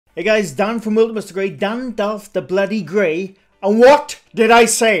Hey guys, Dan from Mr. Grey, Dan Dolph the Bloody Grey, and what did I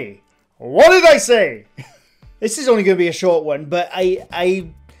say? What did I say? This is only going to be a short one, but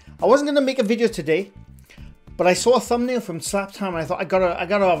I wasn't going to make a video today, but I saw a thumbnail from Slaptime and I thought I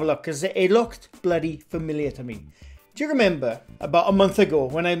gotta have a look because it looked bloody familiar to me. Do you remember about a month ago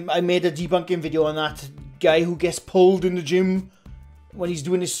when I made a debunking video on that guy who gets pulled in the gym when he's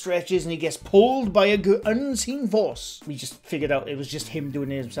doing his stretches and he gets pulled by an unseen force? We just figured out it was just him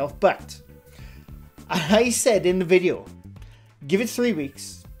doing it himself. But I said in the video, give it 3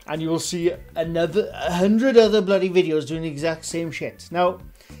 weeks and you will see another 100 other bloody videos doing the exact same shit. Now,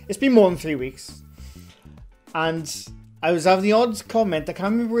 it's been more than 3 weeks. And I was having the odd comment, I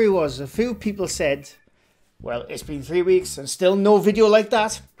can't remember who it was. A few people said, well, it's been 3 weeks and still no video like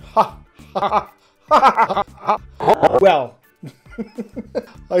that. Ha ha ha ha. Well,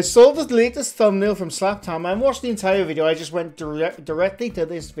 I saw the latest thumbnail from Slaptime. I watched the entire video. I just went directly to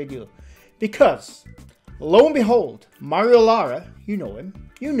this video because, lo and behold, Mario Lara, you know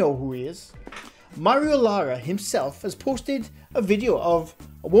him, you know who he is. Mario Lara himself has posted a video of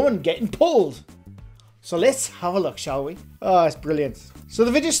a woman getting pulled. So let's have a look, shall we? Oh, it's brilliant. So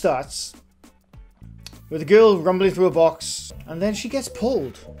the video starts with a girl rumbling through a box, and then she gets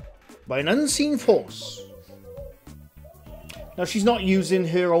pulled by an unseen force. Now, she's not using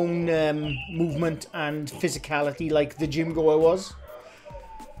her own movement and physicality like the gym goer was,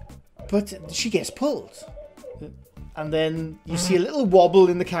 but she gets pulled. And then you see a little wobble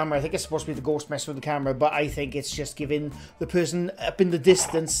in the camera. I think it's supposed to be the ghost messing with the camera, but I think it's just giving the person up in the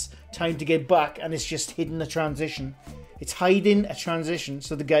distance time to get back, and it's just hidden the transition. It's hiding a transition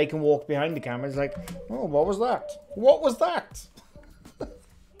so the guy can walk behind the camera. It's like, oh, what was that? What was that?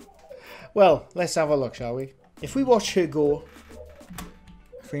 Well, let's have a look, shall we? If we watch her go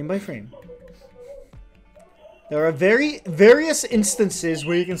frame by frame, there are various instances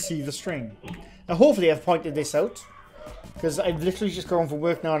where you can see the string. Now, hopefully I've pointed this out, because I've literally just gone from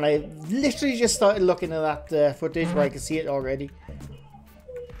work now and I literally just started looking at that footage where I can see it already.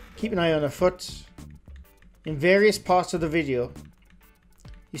 Keep an eye on her foot. In various parts of the video,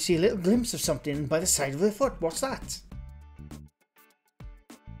 you see a little glimpse of something by the side of her foot. What's that?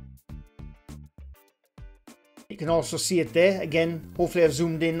 You can also see it there. Again, hopefully I've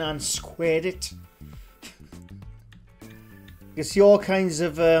zoomed in and squared it. You can see all kinds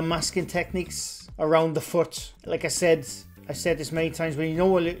of masking techniques around the foot. Like I've said this many times, when you know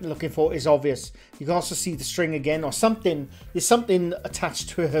what you're looking for is obvious. You can also see the string again, or something. There's something attached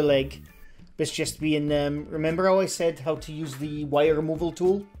to her leg. It's just being, remember how I said how to use the wire removal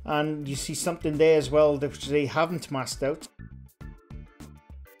tool? And you see something there as well that they haven't masked out.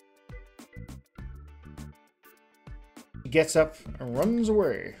 She gets up and runs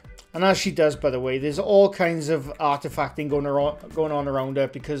away. And as she does, by the way, there's all kinds of artifacting going on around her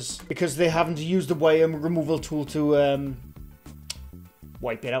because they haven't used the wire removal tool to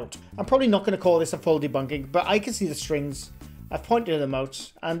wipe it out. I'm probably not going to call this a full debunking, but I can see the strings. I've pointed them out,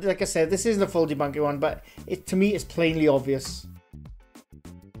 and like I said, this isn't a full debunking one, but to me it's plainly obvious.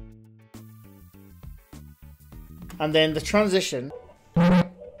 And then the transition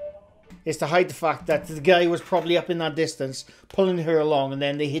is to hide the fact that the guy was probably up in that distance pulling her along, and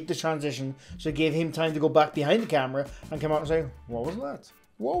then they hit the transition, so it gave him time to go back behind the camera and come out and say, what was that?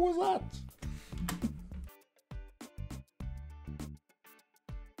 What was that?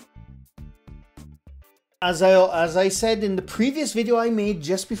 As I said in the previous video I made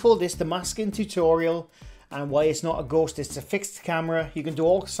just before this, the masking tutorial, and why it's not a ghost, it's a fixed camera. You can do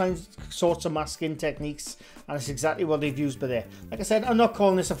all sorts of masking techniques, and it's exactly what they've used by there. Like I said, I'm not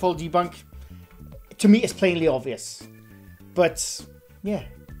calling this a full debunk. To me, it's plainly obvious. But, yeah.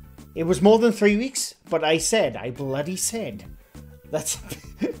 It was more than 3 weeks, but I bloody said, that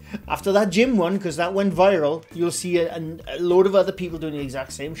after that gym one, because that went viral, you'll see a load of other people doing the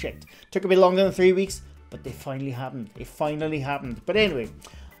exact same shit. Took a bit longer than 3 weeks, but they finally happened. It finally happened. But anyway,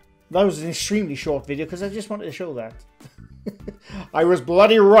 that was an extremely short video because I just wanted to show that. I was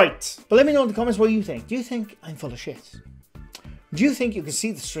bloody right. But let me know in the comments what you think. Do you think I'm full of shit? Do you think you can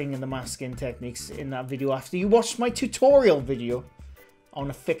see the string and the masking techniques in that video after you watched my tutorial video on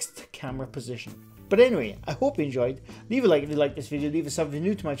a fixed camera position? But anyway, I hope you enjoyed. Leave a like if you like this video. Leave a sub if you're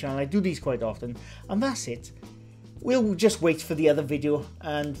new to my channel. I do these quite often. And that's it. We'll just wait for the other video.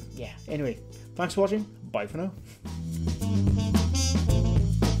 And yeah, anyway, thanks for watching. Bye for now.